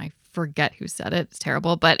quote, and I forget who said it. It's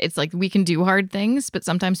terrible, but it's like we can do hard things, but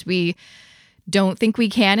sometimes we don't think we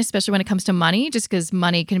can, especially when it comes to money, just because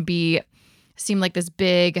money can seem like this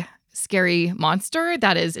big, scary monster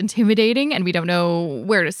that is intimidating, and we don't know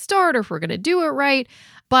where to start or if we're going to do it right.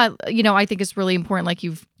 But, I think it's really important, like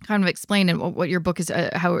you've kind of explained and what your book is,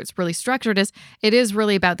 how it's really structured is, it is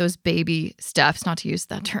really about those baby steps, not to use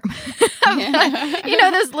that term,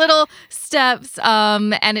 but, those little steps.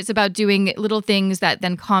 And it's about doing little things that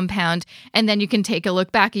then compound. And then you can take a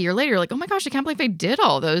look back a year later, you're like, oh my gosh, I can't believe I did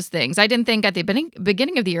all those things. I didn't think at the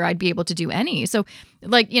beginning of the year I'd be able to do any. So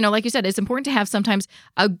like you said, it's important to have sometimes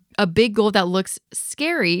a big goal that looks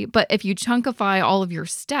scary, but if you chunkify all of your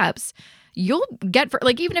steps, you'll get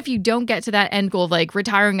even if you don't get to that end goal of like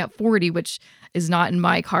retiring at 40, which is not in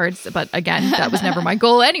my cards, but again, that was never my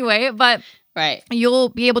goal anyway. But right, you'll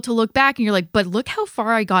be able to look back and you're like, but look how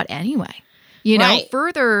far I got anyway. Right.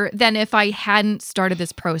 Further than if I hadn't started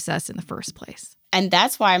this process in the first place. And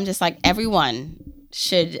that's why I'm just like, everyone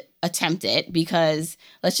should attempt it because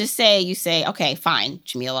let's just say you say, okay, fine,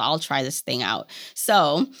 Jamila, I'll try this thing out.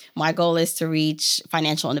 So my goal is to reach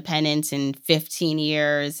financial independence in 15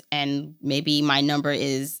 years and maybe my number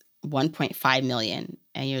is 1.5 million.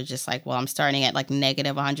 And you're just like, well, I'm starting at like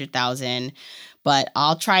negative 100,000, but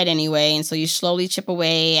I'll try it anyway. And so you slowly chip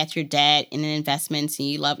away at your debt and investments and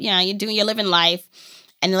you're living life.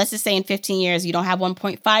 And let's just say in 15 years, you don't have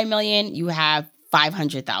 1.5 million, you have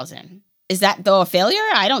 500,000. Is that though a failure?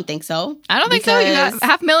 I don't think so. I don't think so. You have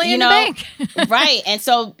 $500,000 in the bank. Right. And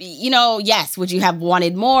so, yes, would you have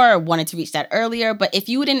wanted more or wanted to reach that earlier? But if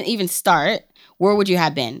you didn't even start, where would you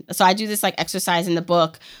have been? So I do this like exercise in the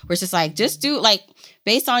book where it's just like, just do like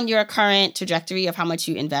based on your current trajectory of how much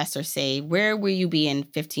you invest or save, where will you be in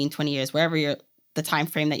 15, 20 years, wherever the time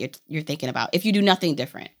frame that you're thinking about, if you do nothing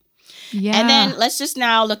different. Yeah. And then let's just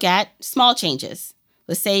now look at small changes.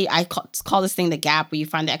 Let's say I call this thing the gap where you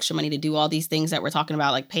find the extra money to do all these things that we're talking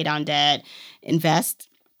about, like pay down debt, invest,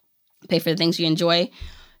 pay for the things you enjoy.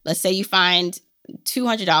 Let's say you find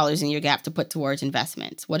 $200 in your gap to put towards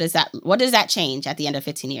investments. What does that change at the end of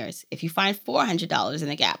 15 years? If you find $400 in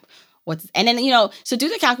the gap, so do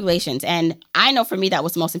the calculations. And I know for me that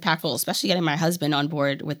was the most impactful, especially getting my husband on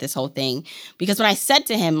board with this whole thing. Because when I said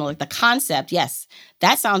to him, like the concept, yes,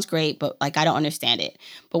 that sounds great, but like I don't understand it.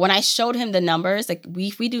 But when I showed him the numbers, like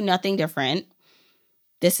if we do nothing different,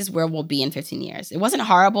 this is where we'll be in 15 years. It wasn't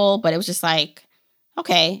horrible, but it was just like,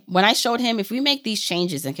 okay, when I showed him, if we make these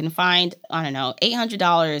changes and can find, I don't know,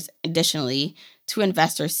 $800 additionally to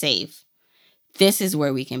invest or save, this is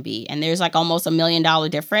where we can be. And there's like almost $1 million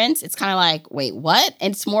difference. It's kind of like, wait, what?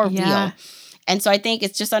 And it's more real. And so I think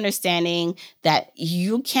it's just understanding that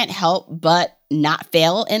you can't help but not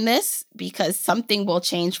fail in this because something will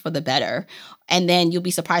change for the better. And then you'll be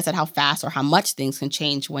surprised at how fast or how much things can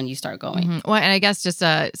change when you start going. Mm-hmm. Well, and I guess just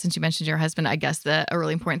since you mentioned your husband, I guess a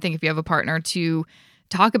really important thing, if you have a partner, to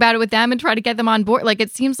talk about it with them and try to get them on board. Like,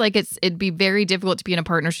 it seems like it'd be very difficult to be in a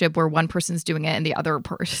partnership where one person's doing it and the other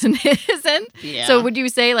person isn't. Yeah. So would you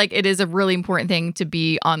say like it is a really important thing to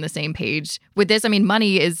be on the same page with this? I mean,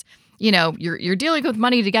 money is, you're dealing with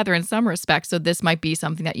money together in some respects. So this might be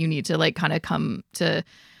something that you need to like kind of come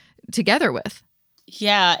together with.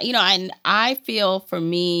 Yeah. And I feel for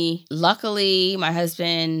me, luckily my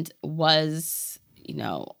husband was,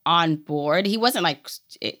 on board. He wasn't like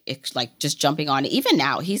just jumping on it. Even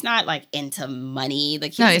now, he's not like into money.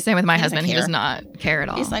 Like he's same with my husband. He does not care at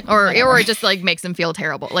all. He's like, or it just like makes him feel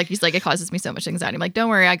terrible. Like he's like, it causes me so much anxiety. I'm like, don't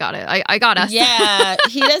worry, I got it. I got us. Yeah,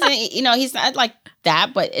 he doesn't. He's not like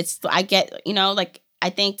that. But I get. Like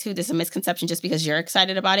I think too, there's a misconception just because you're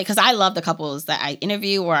excited about it. Because I love the couples that I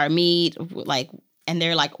interview or I meet, like. and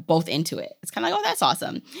they're like both into it. It's kind of like, oh, that's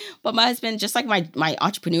awesome. But my husband, just like my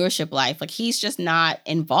entrepreneurship life, like he's just not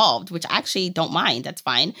involved, which I actually don't mind. That's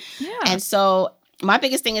fine. Yeah. And so my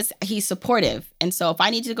biggest thing is he's supportive. And so if I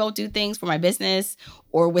need to go do things for my business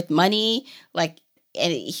or with money, like,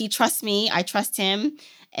 and he trusts me, I trust him,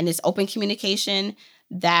 and it's open communication,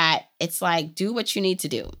 that it's like, do what you need to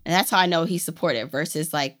do. And that's how I know he's supportive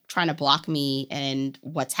versus like trying to block me and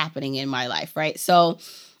what's happening in my life, right? So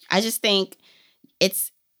I just think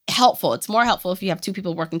it's helpful. It's more helpful if you have two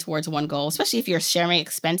people working towards one goal, especially if you're sharing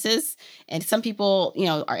expenses. And some people,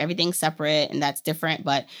 are everything separate and that's different,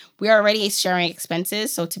 but we are already sharing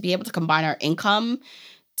expenses. So to be able to combine our income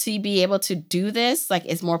to be able to do this, like,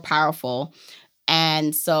 is more powerful.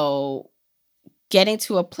 And so getting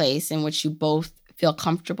to a place in which you both feel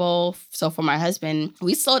comfortable. So for my husband,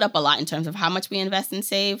 we slowed up a lot in terms of how much we invest and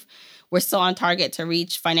save. We're still on target to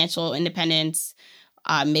reach financial independence,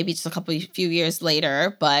 maybe just few years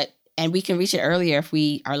later, and we can reach it earlier if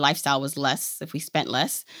our lifestyle was less, if we spent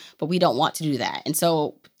less, but we don't want to do that. And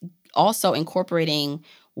so also incorporating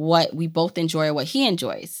what we both enjoy or what he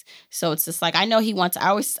enjoys. So it's just like, I know he wants,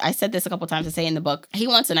 I said this a couple times, I say in the book, he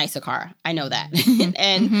wants a nicer car. I know that.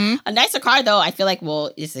 And a nicer car though, I feel like, well,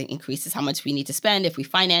 it increases how much we need to spend if we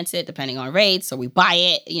finance it, depending on rates, or we buy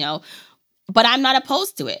it, but I'm not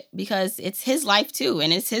opposed to it because it's his life too.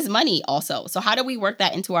 And it's his money also. So how do we work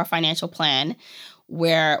that into our financial plan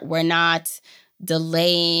where we're not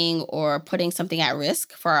delaying or putting something at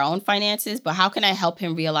risk for our own finances, but how can I help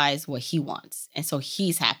him realize what he wants? And so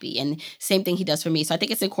he's happy. And same thing he does for me. So I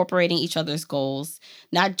think it's incorporating each other's goals,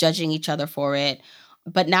 not judging each other for it.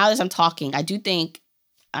 But now as I'm talking, I do think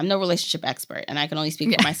I'm no relationship expert and I can only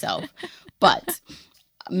speak for myself. But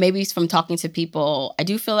maybe from talking to people, I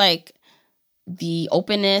do feel like the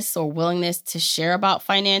openness or willingness to share about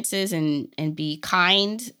finances and be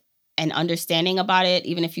kind and understanding about it,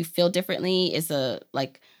 even if you feel differently, is a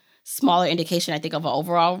smaller indication, I think, of an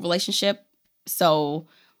overall relationship. So,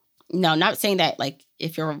 no, not saying that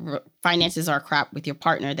if your finances are crap with your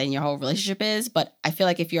partner, then your whole relationship is. But I feel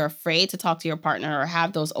like if you're afraid to talk to your partner or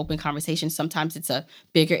have those open conversations, sometimes it's a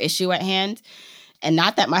bigger issue at hand. And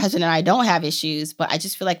not that my husband and I don't have issues, but I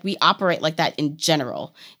just feel like we operate like that in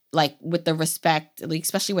general, like with the respect,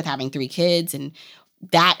 especially with having 3 kids and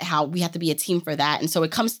that, how we have to be a team for that. And so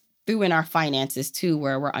it comes through in our finances too,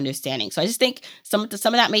 where we're understanding. So I just think some of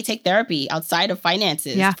that may take therapy outside of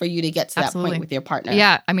finances for you to get to that point with your partner.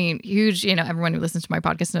 Yeah. I mean, huge, everyone who listens to my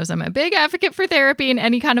podcast knows I'm a big advocate for therapy in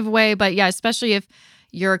any kind of way. But yeah, especially if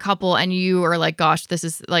you're a couple and you are like, gosh, this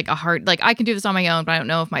is like a hard, I can do this on my own, but I don't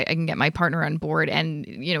know if I can get my partner on board, and,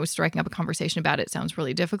 striking up a conversation about it sounds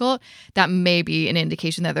really difficult. That may be an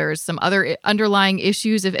indication that there's some other underlying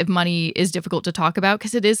issues if money is difficult to talk about,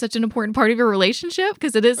 because it is such an important part of your relationship,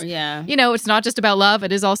 because it is, it's not just about love.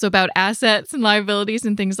 It is also about assets and liabilities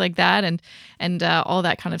and things like that, and all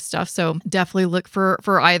that kind of stuff. So definitely look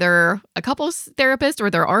for either a couples therapist, or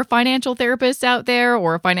there are financial therapists out there,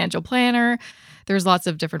 or a financial planner. There's lots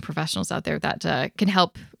of different professionals out there that can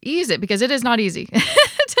help ease it, because it is not easy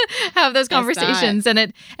to have those conversations,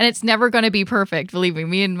 and it's never going to be perfect. Believe me,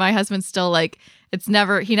 me and my husband still he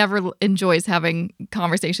never enjoys having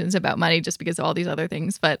conversations about money just because of all these other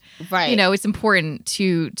things. But, it's important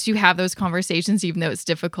to have those conversations, even though it's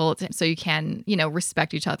difficult, so you can,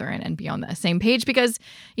 respect each other and be on the same page, because,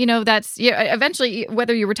 that's eventually,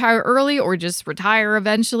 whether you retire early or just retire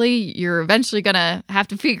eventually, you're eventually going to have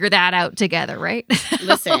to figure that out together, right?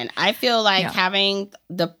 Listen, I feel like having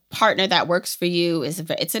the partner that works for you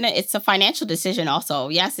it's a financial decision also.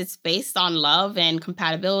 Yes, it's based on love and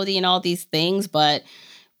compatibility and all these things, but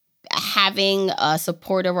having a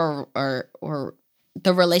supportive or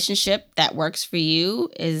the relationship that works for you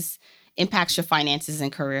impacts your finances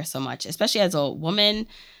and career so much, especially as a woman.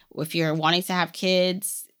 If you're wanting to have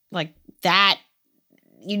kids like that,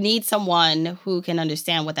 you need someone who can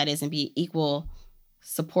understand what that is and be equal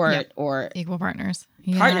support or equal partners.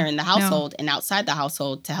 Partner in the household and outside the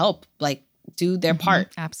household to help do their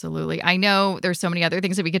part. Absolutely. I know there's so many other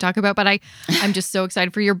things that we could talk about, but I'm just so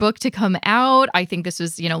excited for your book to come out. I think this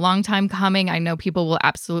was, long time coming. I know people will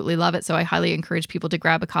absolutely love it. So I highly encourage people to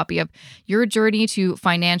grab a copy of Your Journey to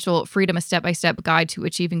Financial Freedom, a step-by-step guide to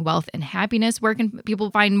achieving wealth and happiness. Where can people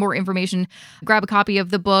find more information? Grab a copy of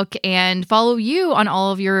the book and follow you on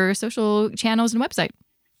all of your social channels and website.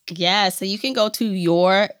 Yeah, so you can go to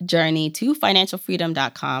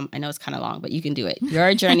yourjourneytofinancialfreedom.com. I know it's kind of long, but you can do it.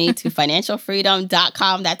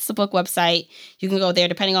 Yourjourneytofinancialfreedom.com. That's the book website. You can go there.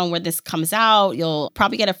 Depending on where this comes out, you'll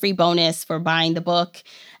probably get a free bonus for buying the book.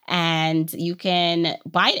 and you can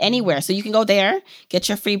buy it anywhere. So you can go there, get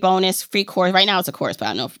your free bonus, free course. Right now it's a course, but I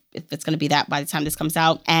don't know if it's going to be that by the time this comes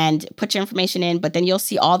out, and put your information in. But then you'll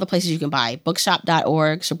see all the places you can buy.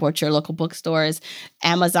 Bookshop.org, support your local bookstores,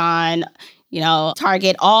 Amazon,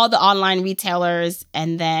 Target, all the online retailers.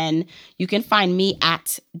 And then you can find me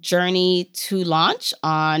at Journey to Launch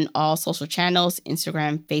on all social channels,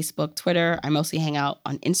 Instagram, Facebook, Twitter. I mostly hang out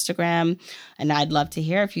on Instagram. And I'd love to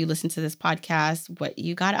hear if you listen to this podcast, what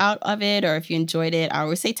you got out of it, or if you enjoyed it. I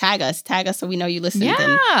always say tag us so we know you listened.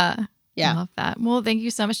 Yeah. Yeah. I love that. Well, thank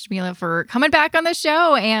you so much, Jamila, for coming back on the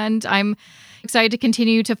show. And I'm excited to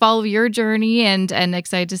continue to follow your journey and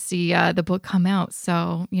excited to see the book come out.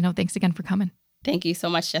 So, thanks again for coming. Thank you so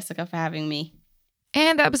much, Jessica, for having me.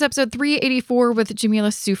 And that was episode 384 with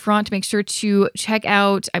Jamila Souffrant. Make sure to check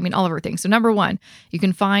out, all of her things. So number one, you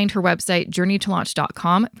can find her website,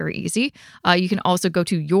 journeytolaunch.com. Very easy. You can also go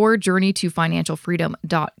to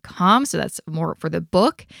yourjourneytofinancialfreedom.com. So that's more for the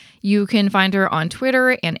book. You can find her on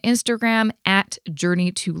Twitter and Instagram at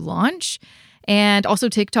journeytolaunch. And also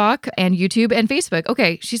TikTok and YouTube and Facebook.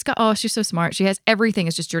 Okay, she's so smart. She has everything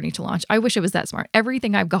is just Journey to Launch. I wish it was that smart.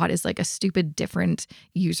 Everything I've got is like a stupid different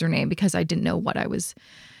username because I didn't know what I was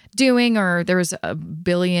doing, or there's a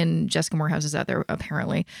billion Jessica Morehouses out there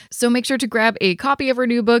apparently. So make sure to grab a copy of her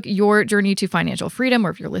new book, Your Journey to Financial Freedom,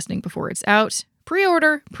 or if you're listening before it's out,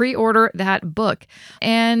 pre-order that book.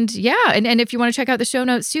 And and if you want to check out the show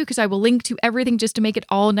notes too, because I will link to everything just to make it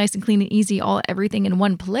all nice and clean and easy, everything in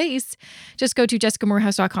one place, just go to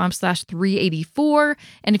jessicamorehouse.com/384.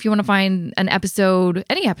 And if you want to find an episode,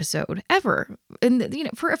 any episode ever, and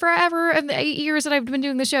forever in the 8 years that I've been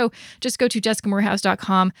doing the show, just go to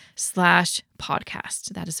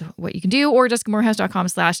jessicamorehouse.com/podcast. That is what you can do, or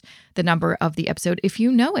jessicamorehouse.com/the number of the episode if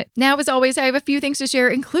you know it. Now, as always, I have a few things to share,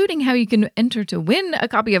 including how you can enter to win a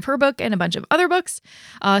copy of her book and a bunch of other books.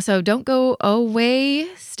 So don't go away.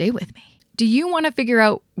 Stay with me. Do you want to figure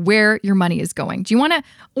out where your money is going? Do you want to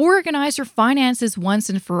organize your finances once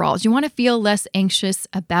and for all? Do you want to feel less anxious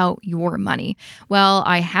about your money? Well,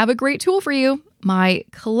 I have a great tool for you. My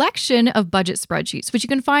collection of budget spreadsheets, which you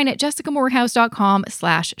can find at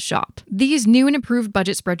jessicamorehouse.com/shop. These new and improved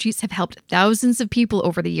budget spreadsheets have helped thousands of people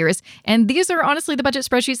over the years, and these are honestly the budget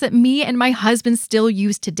spreadsheets that me and my husband still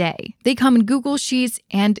use today. They come in Google Sheets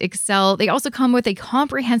and Excel. They also come with a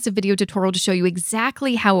comprehensive video tutorial to show you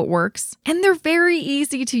exactly how it works, and they're very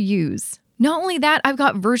easy to use. Not only that, I've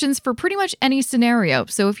got versions for pretty much any scenario.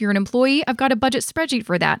 So if you're an employee, I've got a budget spreadsheet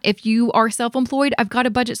for that. If you are self-employed, I've got a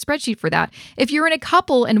budget spreadsheet for that. If you're in a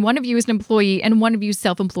couple and one of you is an employee and one of you is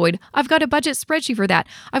self-employed, I've got a budget spreadsheet for that.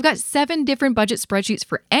 I've got 7 different budget spreadsheets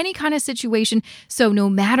for any kind of situation. So no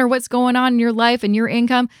matter what's going on in your life and your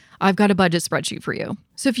income, I've got a budget spreadsheet for you.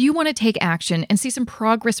 So if you want to take action and see some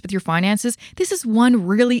progress with your finances, this is one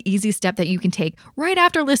really easy step that you can take right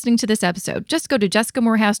after listening to this episode. Just go to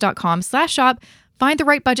jessicamorehouse.com/shop, find the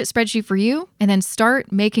right budget spreadsheet for you, and then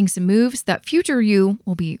start making some moves that future you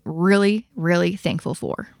will be really, really thankful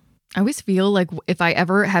for. I always feel like if I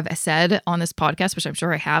ever have said on this podcast, which I'm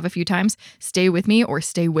sure I have a few times, stay with me or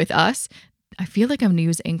stay with us, I feel like I'm a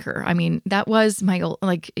news anchor. That was my,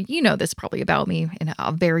 this probably about me in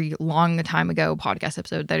a very long time ago podcast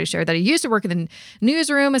episode that I shared that I used to work in the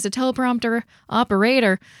newsroom as a teleprompter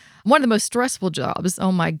operator. One of the most stressful jobs,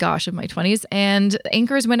 oh my gosh, of my 20s. And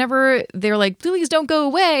anchors, whenever they're like, please don't go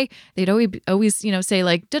away, they'd always say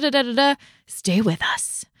like, da-da-da-da-da, stay with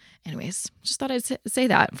us. Anyways, just thought I'd say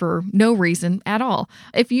that for no reason at all.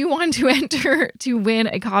 If you want to enter to win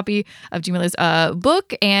a copy of Jamila's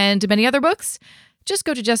book and many other books, just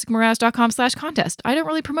go to jessicamorehouse.com/contest. I don't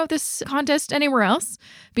really promote this contest anywhere else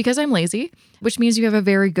because I'm lazy, which means you have a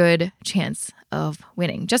very good chance of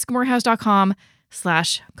winning.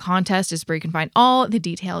 jessicamorehouse.com/contest is where you can find all the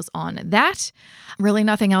details on that. Really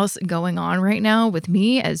nothing else going on right now with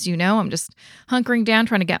me. As you know, I'm just hunkering down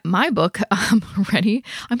trying to get my book ready.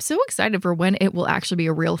 I'm so excited for when it will actually be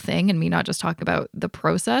a real thing and me not just talk about the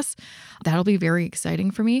process. That'll be very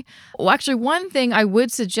exciting for me. Well, actually, one thing I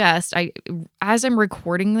would suggest, as I'm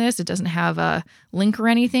recording this, it doesn't have a link or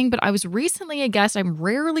anything, but I was recently a guest. I'm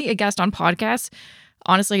rarely a guest on podcasts.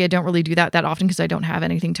 Honestly, I don't really do that often because I don't have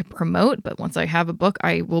anything to promote. But once I have a book,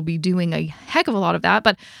 I will be doing a heck of a lot of that.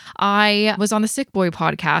 But I was on the Sick Boy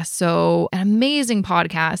podcast. So an amazing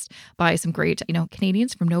podcast by some great,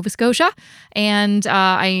 Canadians from Nova Scotia. And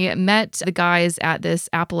I met the guys at this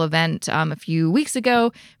Apple event a few weeks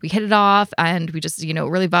ago. We hit it off and we just,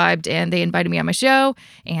 really vibed. And they invited me on my show.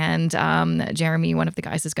 And Jeremy, one of the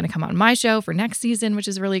guys, is going to come on my show for next season, which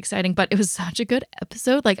is really exciting. But it was such a good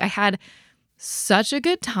episode. I had such a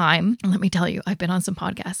good time. And let me tell you, I've been on some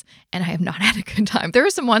podcasts and I have not had a good time. There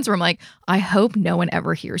are some ones where I'm like, I hope no one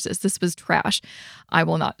ever hears this. This was trash. I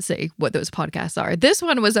will not say what those podcasts are. This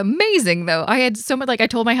one was amazing though. I had so much, like I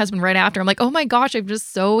told my husband right after, I'm like, oh my gosh, I'm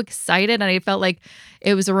just so excited. And I felt like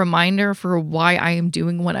it was a reminder for why I am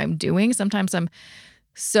doing what I'm doing. Sometimes I'm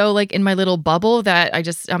so like in my little bubble that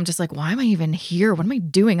I'm just like, why am I even here? What am I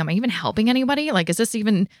doing? Am I even helping anybody? Like, is this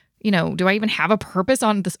even, do I even have a purpose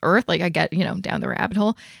on this earth? Like I get, down the rabbit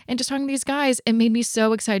hole, and just talking to these guys, it made me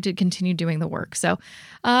so excited to continue doing the work. So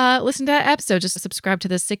listen to that episode, just subscribe to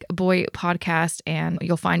the Sick Boy podcast and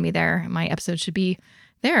you'll find me there. My episode should be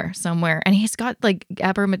there somewhere. And he's got like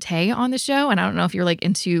Gabor Mate on the show. And I don't know if you're like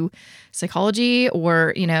into psychology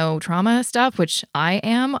or, trauma stuff, which I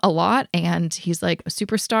am a lot. And he's like a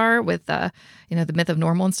superstar with, the myth of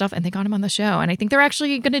normal and stuff. And they got him on the show. And I think they're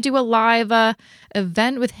actually going to do a live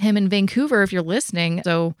event with him in Vancouver if you're listening.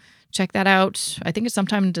 So check that out. I think it's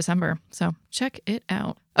sometime in December. So check it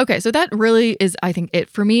out. Okay, so that really is, I think, it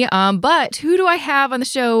for me. But who do I have on the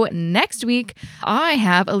show next week? I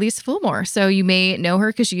have Elise Fulmore. So you may know her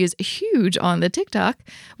because she is huge on the TikTok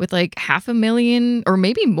with like 500,000 or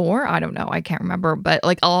maybe more. I don't know. I can't remember, but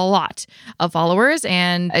like a lot of followers.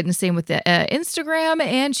 And the same with the Instagram.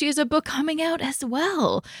 And she has a book coming out as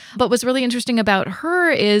well. But what's really interesting about her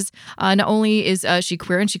is not only is she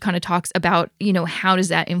queer, and she kind of talks about, how does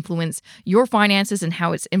that influence your finances and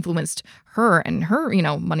how it's influenced her and her,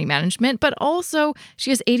 money management, but also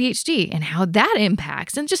she has ADHD and how that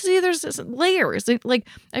impacts. And just see, there's layers. Like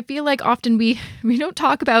I feel like often we don't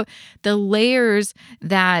talk about the layers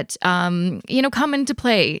that, come into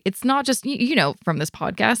play. It's not just, from this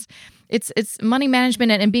podcast. It's money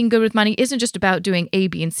management and being good with money isn't just about doing A,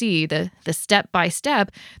 B, and C, the step by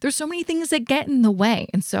step. There's so many things that get in the way.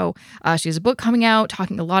 And so she has a book coming out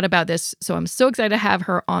talking a lot about this. So I'm so excited to have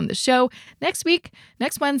her on the show next week,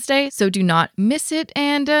 next Wednesday. So do not miss it.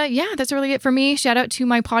 And that's really it for me. Shout out to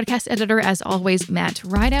my podcast editor, as always, Matt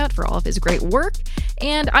Rideout, for all of his great work.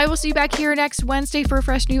 And I will see you back here next Wednesday for a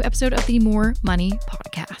fresh new episode of the More Money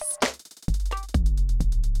Podcast.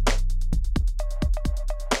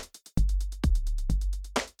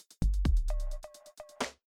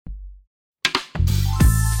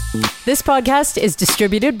 This podcast is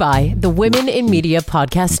distributed by the Women in Media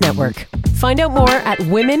Podcast Network. Find out more at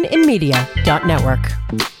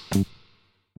womeninmedia.network.